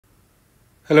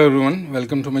Hello everyone,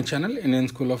 welcome to my channel Indian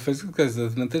School of Physics. Guys,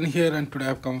 there's Nathan here, and today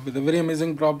I've come up with a very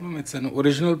amazing problem. It's an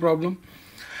original problem,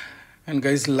 and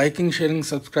guys, liking, sharing,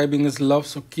 subscribing is love,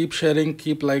 so keep sharing,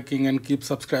 keep liking, and keep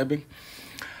subscribing.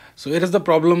 So here is the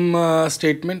problem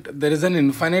statement. There is an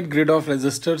infinite grid of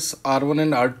resistors R1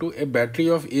 and R2. A battery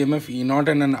of EMF E0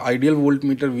 and an ideal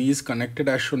voltmeter V is connected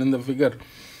as shown in the figure.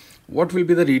 What will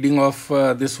be the reading of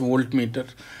this voltmeter?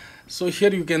 So here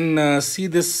you can see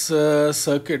this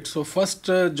circuit. So first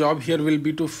job here will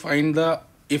be to find the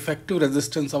effective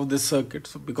resistance of this circuit.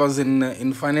 So because in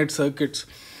infinite circuits,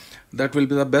 that will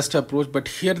be the best approach. But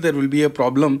here there will be a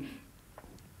problem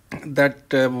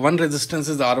that one resistance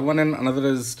is R1 and another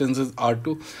resistance is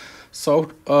R2.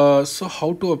 So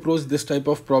how to approach this type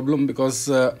of problem? Because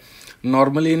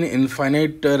normally in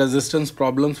infinite resistance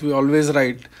problems, we always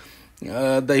write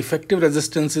the effective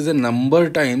resistance is a number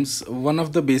times one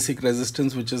of the basic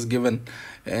resistance which is given.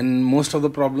 And most of the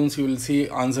problems you will see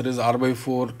answer is R by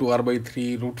 4, 2R by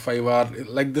 3, root 5R,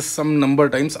 like this, some number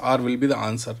times R will be the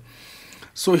answer.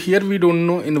 So here we don't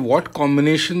know in what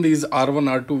combination these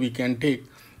R1, R2 we can take.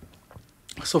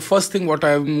 So first thing what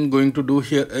I am going to do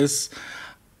here is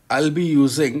I'll be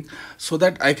using, so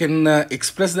that I can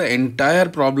express the entire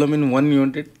problem in one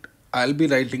unit, I'll be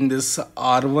writing this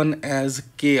R1 as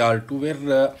KR2,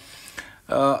 where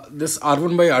this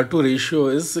R1 by R2 ratio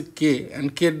is K,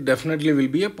 and K definitely will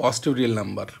be a positive real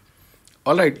number.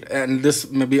 Alright, and this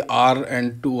may be R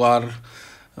and 2R,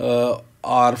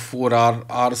 R, 4R,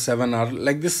 R, 7R,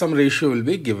 like this some ratio will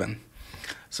be given.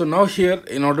 So now here,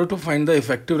 in order to find the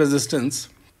effective resistance,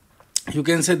 you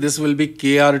can say this will be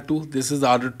KR2, this is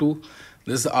R2,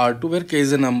 this is R2, where K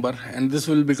is a number, and this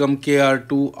will become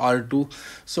KR2, R2.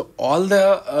 So all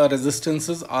the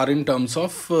resistances are in terms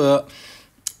of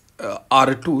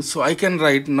R2. So I can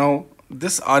write now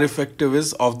this R effective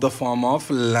is of the form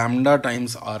of lambda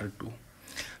times R2.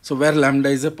 So where lambda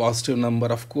is a positive number,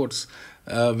 of course,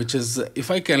 which is,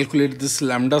 if I calculate this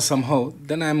lambda somehow,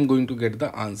 then I am going to get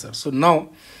the answer. So now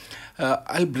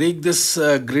I'll break this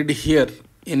grid here,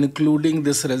 including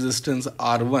this resistance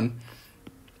R1.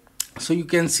 So you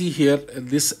can see here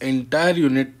this entire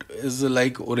unit is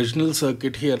like original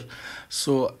circuit here.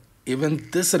 So even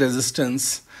this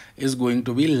resistance is going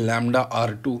to be lambda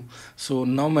R2. So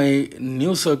now my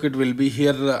new circuit will be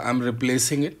here. I'm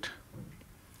replacing it.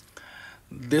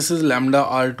 This is lambda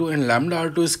R2, and lambda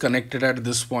R2 is connected at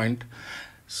this point.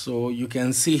 So you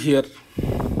can see here,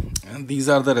 and these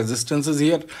are the resistances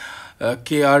here.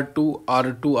 KR2,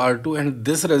 R2, R2, and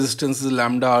this resistance is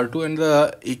lambda R2, and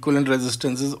the equivalent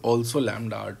resistance is also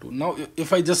lambda R2. Now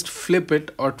if I just flip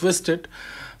it or twist it,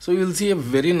 so you will see a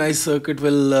very nice circuit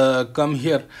will come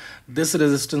here. This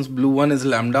resistance blue one is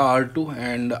lambda R2,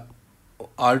 and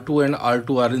R2 and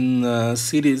R2 are in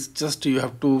series. Just you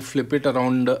have to flip it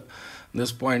around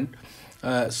this point.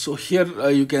 So here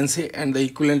you can say, and the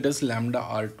equivalent is lambda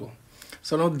R2.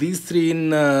 So now these three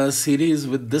in series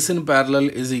with this in parallel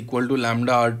is equal to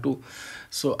lambda R2.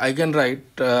 So I can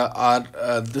write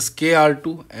this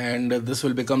KR2, and this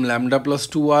will become lambda plus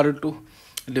 2R2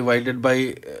 divided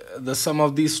by the sum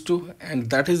of these two, and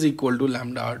that is equal to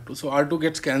lambda R2. So R2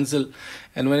 gets cancelled,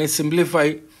 and when I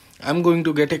simplify, I'm going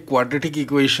to get a quadratic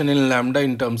equation in lambda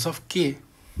in terms of K.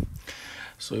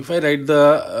 So if I write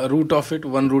the root of it,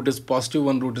 one root is positive,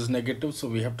 one root is negative. So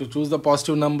we have to choose the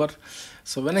positive number.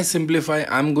 So when I simplify,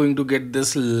 I'm going to get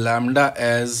this lambda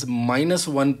as minus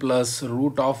 1 plus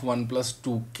root of 1 plus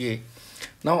 2k.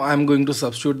 Now I'm going to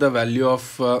substitute the value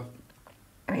of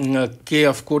k,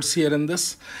 of course, here in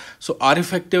this. So R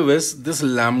effective is this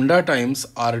lambda times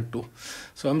R2.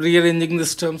 So I'm rearranging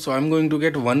this term. So I'm going to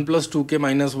get 1 plus 2k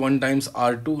minus 1 times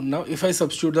R2. Now if I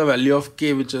substitute the value of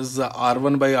k, which is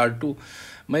R1 by R2,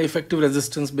 my effective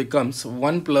resistance becomes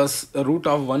 1 plus root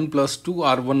of 1 plus 2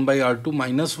 R1 by R2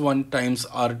 minus 1 times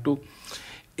R2.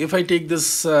 If I take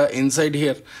this inside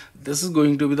here, this is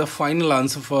going to be the final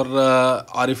answer for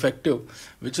R effective,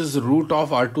 which is root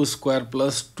of R2 square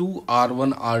plus 2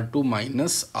 R1 R2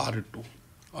 minus R2.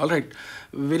 Alright,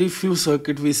 very few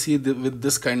circuit we see with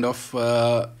this kind of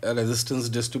resistance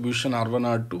distribution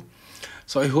R1, R2.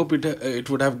 So I hope it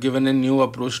would have given a new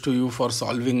approach to you for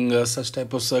solving such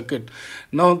type of circuit.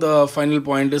 Now the final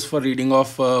point is for reading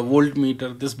of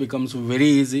voltmeter. This becomes very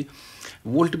easy.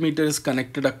 Voltmeter is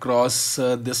connected across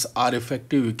this R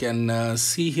effective. You can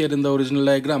see here in the original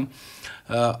diagram.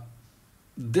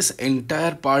 This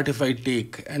entire part if I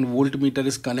take, and voltmeter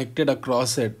is connected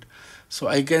across it. So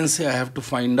I can say I have to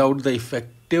find out the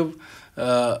effective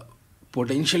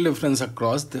potential difference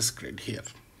across this grid here.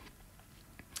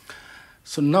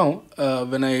 So now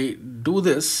when I do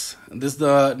this, this is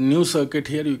the new circuit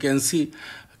here. You can see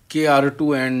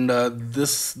KR2 and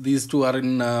these two are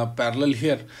in parallel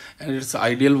here, and it's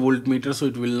ideal voltmeter, so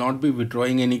it will not be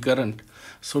withdrawing any current.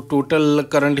 So total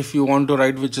current, if you want to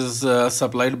write, which is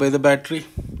supplied by the battery,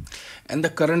 and the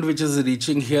current which is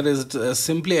reaching here is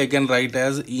simply I can write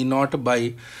as E naught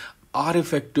by R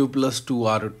effective plus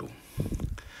 2R2.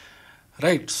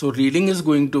 Right, so reading is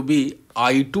going to be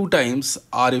I2 times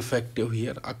R effective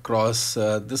here across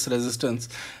this resistance,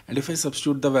 and if I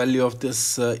substitute the value of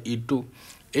this E2,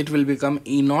 it will become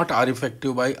E naught R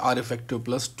effective by R effective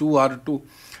plus 2R2.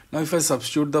 Now if I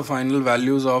substitute the final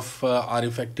values of R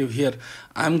effective here,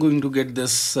 I am going to get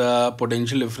this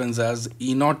potential difference as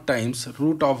E naught times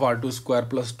root of R2 square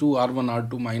plus 2R1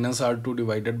 R2 minus R2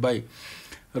 divided by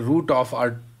root of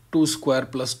R2 square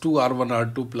plus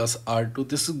 2R1 R2 plus R2.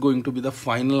 This is going to be the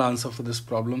final answer for this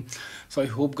problem. So I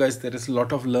hope guys there is a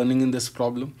lot of learning in this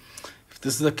problem. If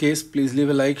this is the case, please leave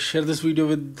a like, share this video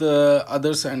with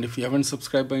others, and if you haven't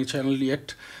subscribed my channel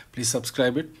yet, please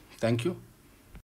subscribe it. Thank you.